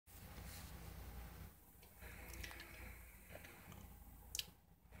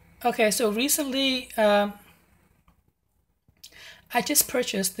Okay, so recently I just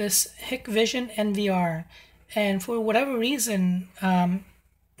purchased this HikVision NVR, and for whatever reason,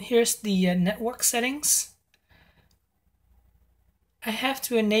 here's the network settings. I have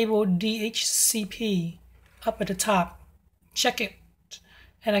to enable DHCP up at the top. Check it,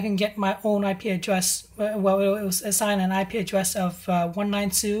 and I can get my own IP address. Well, it was assigned an IP address of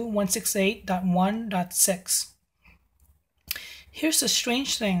 192.168.1.6. Here's the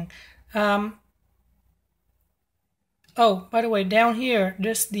strange thing. Oh, by the way, down here,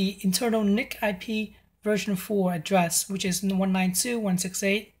 there's the internal NIC IP version 4 address, which is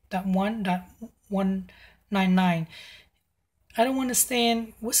 192.168.1.199. I don't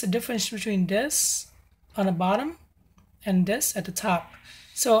understand what's the difference between this on the bottom and this at the top.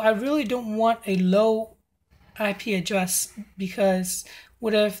 So I really don't want a low IP address, because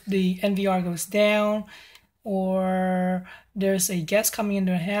what if the NVR goes down, or there's a guest coming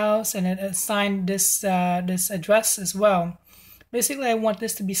into the house and it assigned this address as well. Basically, I want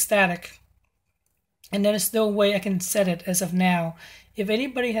this to be static, and there's no way I can set it as of now. If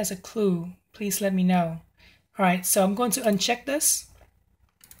anybody has a clue, please let me know. Alright, so I'm going to uncheck this,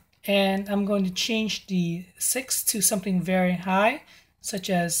 and I'm going to change the 6 to something very high, such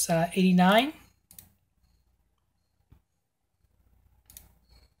as 89.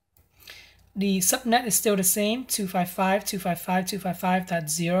 The subnet is still the same,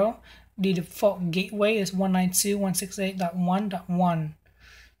 255.255.255.0. The default gateway is 192.168.1.1.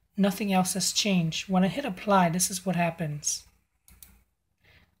 Nothing else has changed. When I hit apply, this is what happens.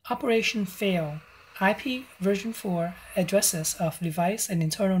 Operation fail. IP version 4 addresses of device and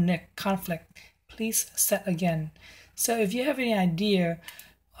internal NIC conflict. Please set again. So if you have any idea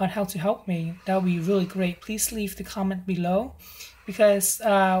on how to help me, that would be really great. Please leave the comment below, because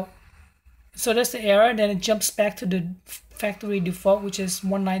so that's the error, then it jumps back to the factory default, which is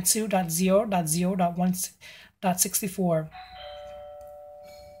 192.0.0.1.64.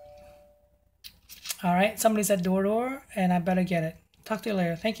 Alright, somebody's at door, and I better get it. Talk to you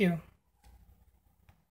later. Thank you.